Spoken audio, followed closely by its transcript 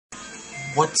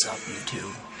What's up,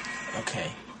 YouTube?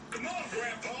 Okay,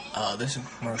 there's a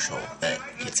commercial that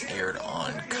gets aired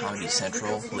on Comedy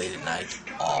Central late at night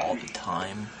all the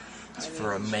time. It's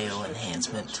for a male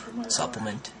enhancement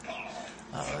supplement.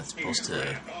 It's supposed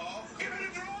to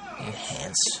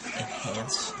enhance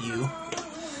you.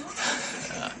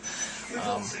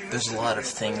 There's a lot of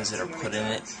things that are put in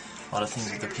it, a lot of things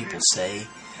that the people say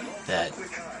that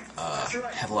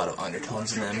have a lot of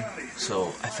undertones in them.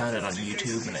 So I found it on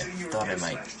YouTube, and I thought I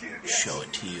might show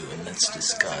it to you, and let's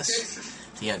discuss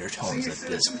the undertones that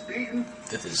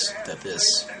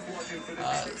this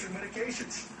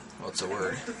what's the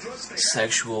word?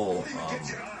 Sexual, I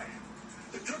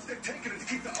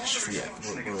forget,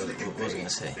 what was I going to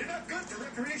say?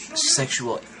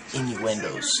 Sexual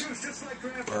innuendos,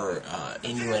 or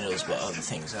innuendos about other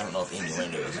things. I don't know if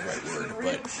innuendo is the right word,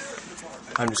 but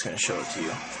I'm just going to show it to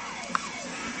you.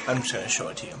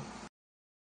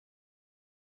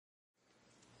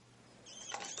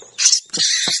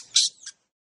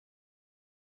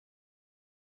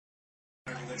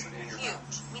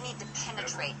 Huge. We need to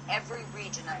penetrate every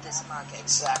region of this market.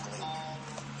 Exactly.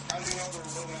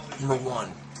 Number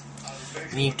one,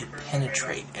 we need to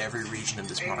penetrate every region of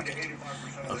this market.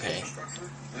 Okay?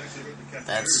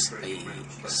 That's a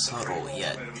subtle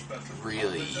yet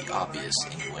really obvious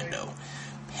innuendo.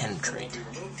 Penetrate.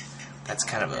 That's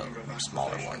kind of a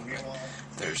smaller one, but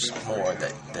there's more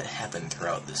that happen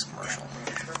throughout this commercial.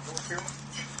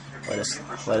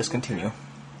 Let us continue.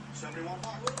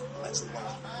 Let's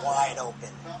wide open.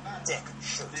 Dick,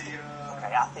 shoot.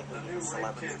 Okay, I think we need a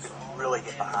celebrity who can really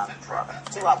get behind the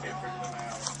product. Too obvious.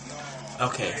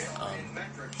 Okay,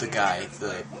 the guy,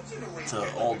 the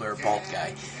older bald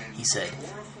guy, he said,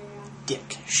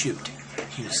 "Dick, shoot."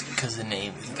 Because the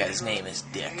guy's name is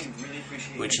Dick,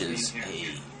 which is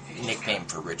a nickname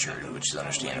for Richard, which is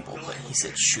understandable, but he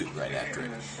said shoot right after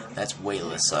it. That's way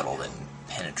less subtle than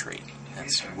penetrate.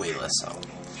 That's way less subtle.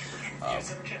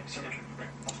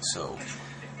 So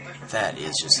that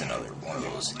is just another one of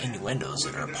those innuendos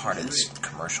that are a part of this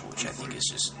commercial, which I think is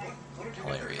just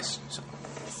hilarious. So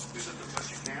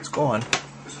let's go on.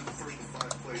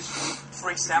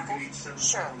 Free sample?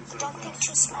 Sure. Don't think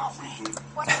too small, Wayne.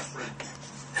 What?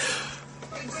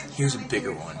 Here's a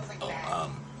bigger one.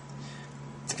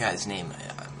 The guy's name,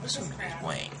 I'm assuming, is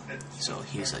Wang. So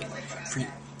he's like, free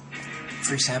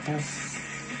sample?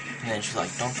 And then she's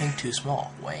like, don't think too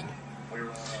small, Wang.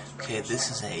 Okay, this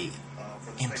is the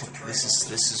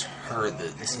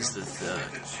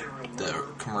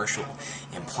commercial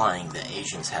implying that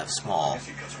Asians have small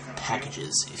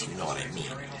packages, if you know what I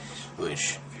mean,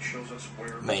 which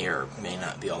may or may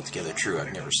not be altogether true.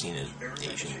 I've never seen an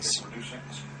Asian's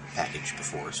package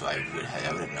before, so I would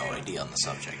have no idea on the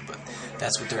subject, but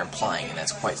that's what they're implying, and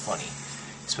that's quite funny,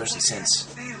 especially since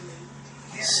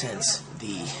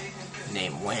the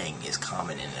name Wang is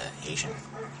common in an Asian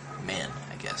man,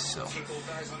 I guess. So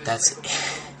that's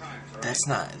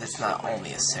not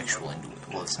only a sexual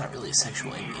well, it's not really a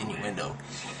sexual innuendo.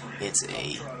 It's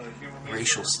a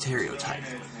racial stereotype.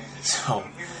 So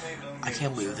I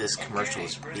can't believe this commercial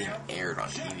is being aired on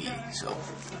TV. So,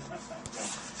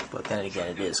 but then again,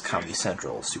 it is Comedy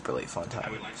Central, super late fun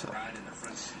time. So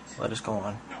let us go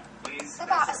on.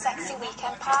 About a sexy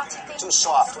weekend party thing? Too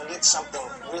soft. We need something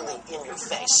really in your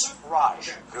face.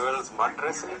 Raj. Girls mud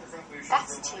dressing?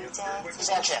 That's too dirty.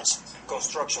 Sanchez.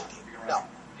 Construction team. No.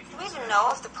 Do we even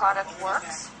know if the product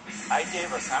works? I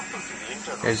gave a sample to the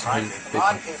intern on Here's Friday. Come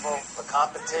on, people. The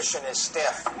competition is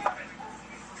stiff.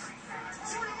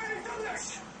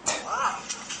 Wow.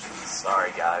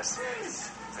 Sorry, guys.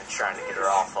 Been trying to get her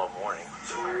off all morning.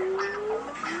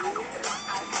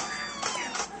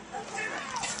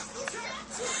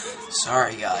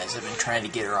 Sorry guys, I've been trying to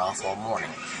get her off all morning.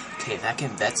 Okay,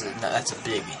 that's a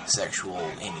big sexual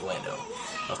innuendo.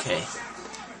 Okay,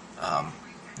 and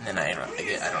then I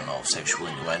don't know if sexual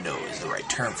innuendo is the right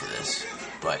term for this,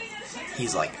 but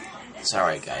he's like,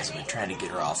 sorry guys, I've been trying to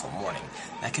get her off all morning.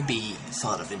 That could be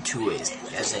thought of in two ways,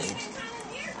 as in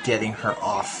getting her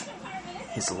off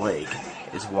his leg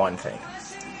is one thing.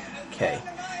 Okay,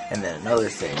 and then another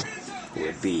thing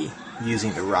would be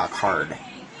using the rock hard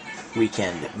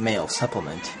weekend male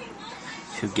supplement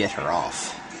to get her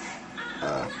off,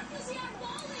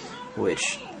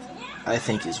 which I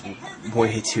think is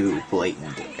way too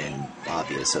blatant and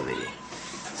obvious of a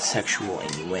sexual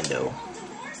innuendo.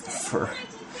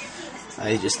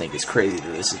 I just think it's crazy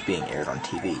that this is being aired on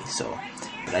TV. So,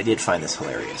 but I did find this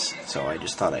hilarious. So I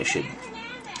just thought I should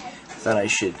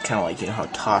kind of like, you know how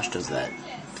Tosh does that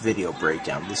video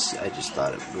breakdown. I just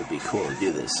thought it would be cool to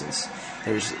do this, since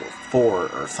there's 4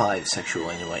 or 5 sexual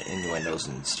innuendos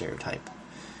in Stereotype.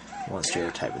 one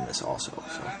stereotype in this also.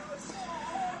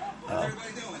 So,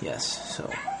 yes.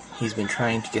 So he's been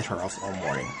trying to get her off all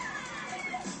morning.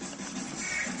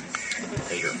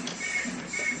 Later.